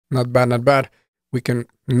Not bad, not bad. We can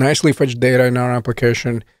nicely fetch data in our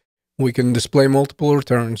application. We can display multiple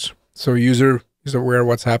returns, so user is aware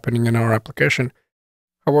what's happening in our application.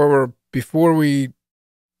 However, before we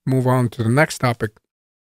move on to the next topic,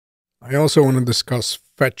 I also want to discuss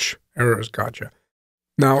fetch errors gotcha.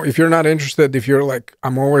 Now, if you're not interested, if you're like,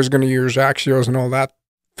 I'm always going to use Axios and all that,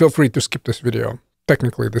 feel free to skip this video.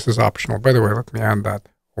 Technically, this is optional. By the way, let me add that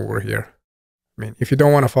over here. I mean, if you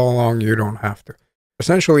don't want to follow along, you don't have to.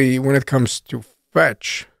 Essentially, when it comes to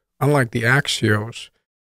fetch, unlike the Axios,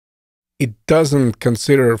 it doesn't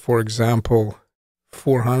consider, for example,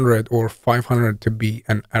 400 or 500 to be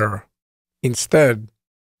an error. Instead,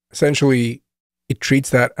 essentially, it treats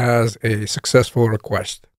that as a successful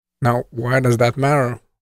request. Now, why does that matter?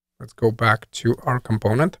 Let's go back to our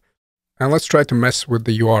component and let's try to mess with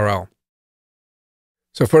the URL.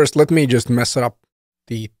 So first, let me just mess up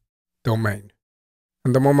the domain.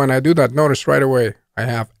 And the moment I do that, notice right away, I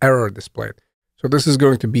have error displayed. So this is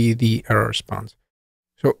going to be the error response.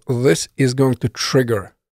 So this is going to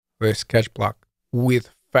trigger this catch block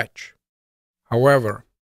with fetch. However,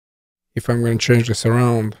 if I'm going to change this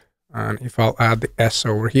around, and if I'll add the S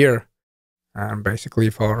over here, and basically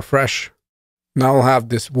if I'll refresh, now I'll have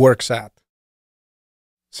this works at.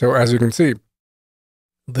 So as you can see,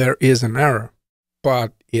 there is an error,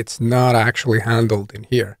 but it's not actually handled in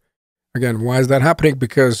here. Again, why is that happening?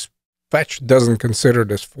 Because fetch doesn't consider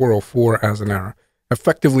this 404 as an error.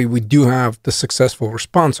 Effectively, we do have the successful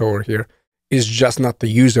response over here. It's just not the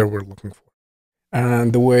user we're looking for.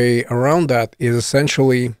 And the way around that is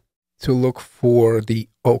essentially to look for the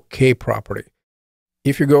OK property.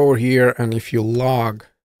 If you go over here and if you log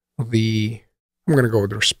the, I'm going to go with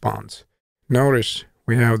the response. Notice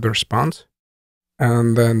we have the response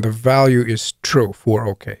and then the value is true for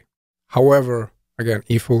OK. However, again,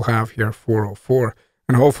 if we'll have here 404,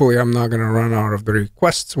 and hopefully I'm not going to run out of the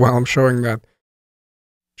requests while I'm showing that.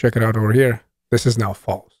 Check it out over here. This is now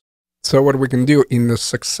false. So what we can do in the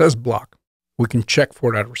success block, we can check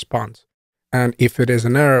for that response. And if it is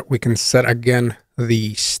an error, we can set again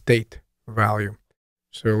the state value.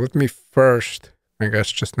 So let me first, I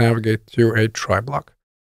guess, just navigate to a try block.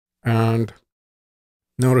 And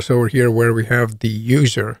notice over here where we have the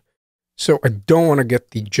user. So I don't want to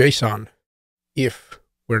get the JSON if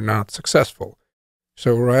we're not successful.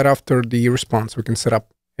 So right after the response, we can set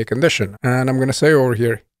up a condition. And I'm going to say over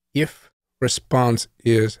here, if response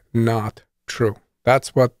is not true.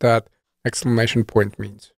 That's what that exclamation point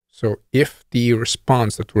means. So if the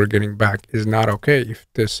response that we're getting back is not OK, if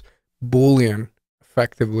this Boolean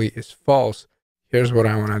effectively is false, here's what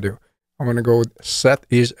I want to do. I want to go with set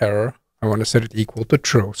is error. I want to set it equal to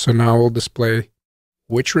true. So now we'll display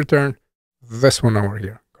which return? This one over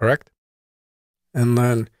here, correct? And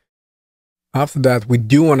then after that, we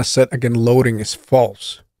do want to set again loading is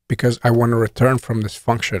false because I want to return from this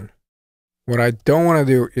function. What I don't want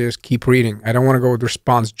to do is keep reading. I don't want to go with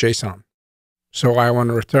response JSON. So I want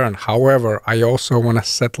to return. However, I also want to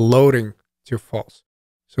set loading to false.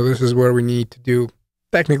 So this is where we need to do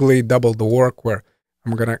technically double the work, where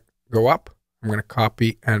I'm going to go up, I'm going to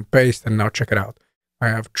copy and paste, and now check it out. I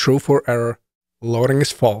have true for error, loading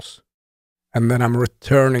is false, and then I'm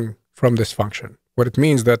returning from this function. What it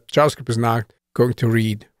means that JavaScript is not going to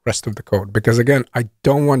read rest of the code, because again, I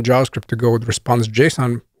don't want JavaScript to go with response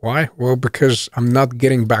JSON. Why? Well, because I'm not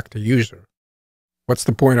getting back the user. What's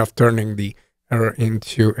the point of turning the error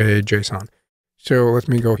into a JSON? So let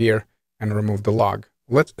me go here and remove the log.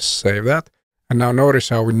 Let's save that. And now notice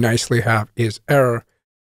how we nicely have is error,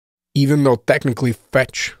 even though technically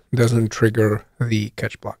fetch doesn't trigger the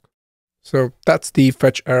catch block. So that's the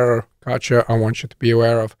fetch error gotcha I want you to be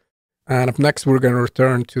aware of. And up next, we're going to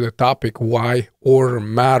return to the topic why order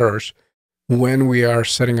matters when we are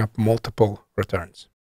setting up multiple returns.